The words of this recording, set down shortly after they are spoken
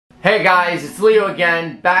Hey guys, it's Leo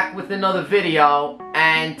again, back with another video,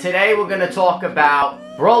 and today we're going to talk about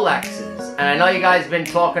Rolexes. And I know you guys have been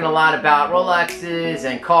talking a lot about Rolexes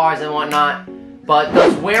and cars and whatnot, but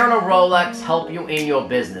does wearing a Rolex help you in your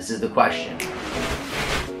business is the question.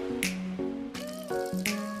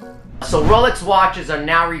 So Rolex watches are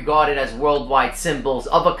now regarded as worldwide symbols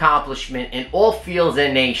of accomplishment in all fields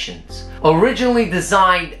and nations. Originally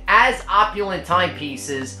designed as opulent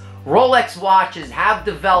timepieces, Rolex watches have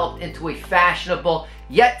developed into a fashionable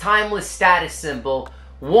yet timeless status symbol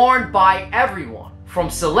worn by everyone,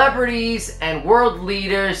 from celebrities and world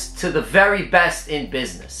leaders to the very best in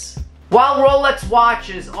business. While Rolex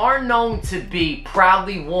watches are known to be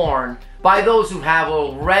proudly worn by those who have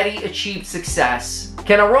already achieved success,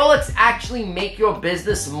 can a Rolex actually make your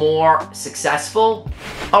business more successful?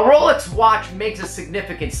 A Rolex watch makes a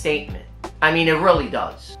significant statement. I mean, it really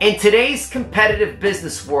does. In today's competitive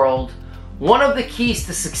business world, one of the keys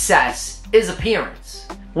to success is appearance.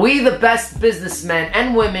 We, the best businessmen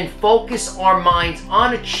and women, focus our minds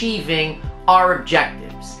on achieving our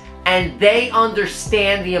objectives, and they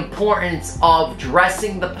understand the importance of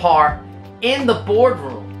dressing the part in the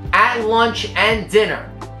boardroom, at lunch and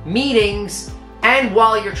dinner, meetings, and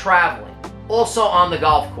while you're traveling. Also on the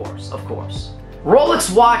golf course, of course.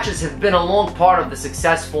 Rolex watches have been a long part of the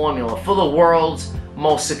success formula for the world's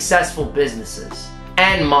most successful businesses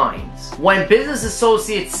and minds. When business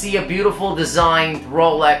associates see a beautiful designed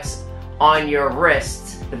Rolex on your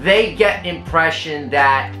wrist, they get the impression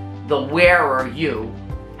that the wearer, you,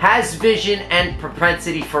 has vision and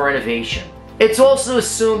propensity for innovation. It's also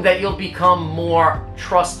assumed that you'll become more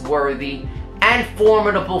trustworthy and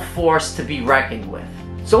formidable force to be reckoned with.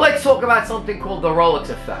 So let's talk about something called the Rolex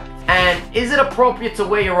effect. And is it appropriate to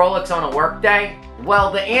wear your Rolex on a work day?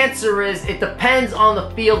 Well, the answer is it depends on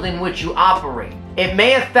the field in which you operate. It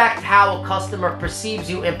may affect how a customer perceives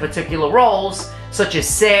you in particular roles, such as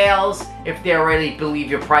sales, if they already believe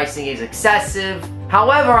your pricing is excessive.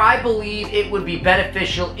 However, I believe it would be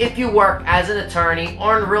beneficial if you work as an attorney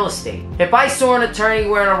or in real estate. If I saw an attorney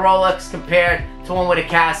wearing a Rolex compared to one with a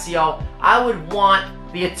Casio, I would want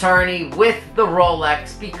the attorney with the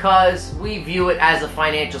Rolex because we view it as a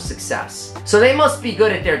financial success. So they must be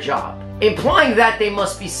good at their job, implying that they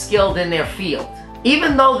must be skilled in their field.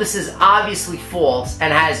 Even though this is obviously false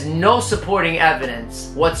and has no supporting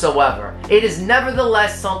evidence whatsoever, it is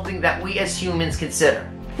nevertheless something that we as humans consider.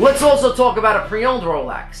 Let's also talk about a pre-owned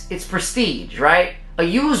Rolex. It's prestige, right? A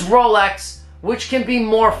used Rolex, which can be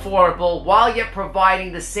more affordable while yet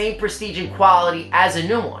providing the same prestige and quality as a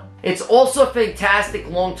new one. It's also a fantastic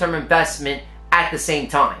long-term investment at the same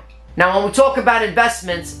time. Now, when we talk about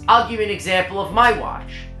investments, I'll give you an example of my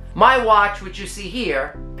watch. My watch, which you see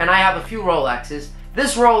here, and I have a few Rolexes,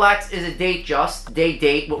 this Rolex is a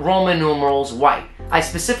date with Roman numerals white. I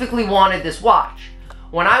specifically wanted this watch.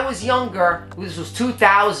 When I was younger, this was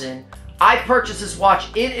 2000, I purchased this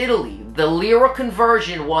watch in Italy. The lira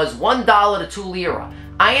conversion was $1 to 2 lira.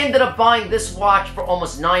 I ended up buying this watch for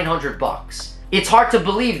almost 900 bucks. It's hard to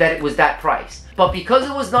believe that it was that price. But because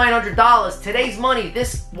it was $900, today's money,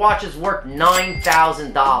 this watch is worth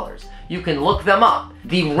 $9,000. You can look them up.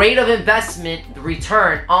 The rate of investment, the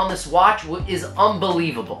return on this watch is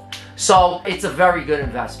unbelievable. So it's a very good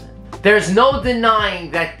investment. There's no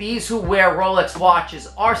denying that these who wear Rolex watches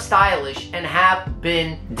are stylish and have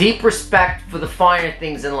been deep respect for the finer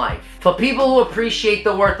things in life. For people who appreciate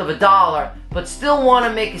the worth of a dollar but still want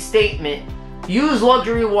to make a statement, used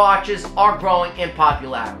luxury watches are growing in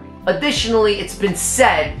popularity. Additionally, it's been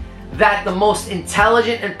said that the most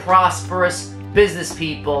intelligent and prosperous business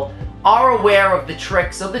people are aware of the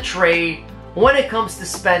tricks of the trade when it comes to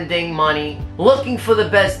spending money, looking for the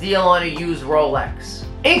best deal on a used Rolex.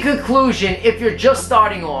 In conclusion, if you're just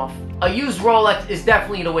starting off, a used Rolex is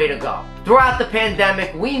definitely the way to go. Throughout the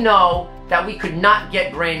pandemic, we know that we could not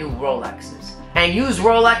get brand new Rolexes. And used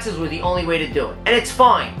Rolexes were the only way to do it. And it's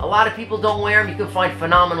fine. A lot of people don't wear them. You can find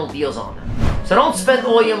phenomenal deals on them. So don't spend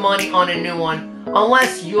all your money on a new one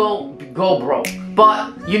unless you'll go broke.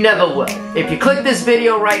 But you never will. If you click this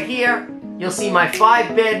video right here, you'll see my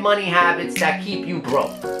 5 bad money habits that keep you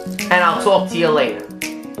broke. And I'll talk to you later.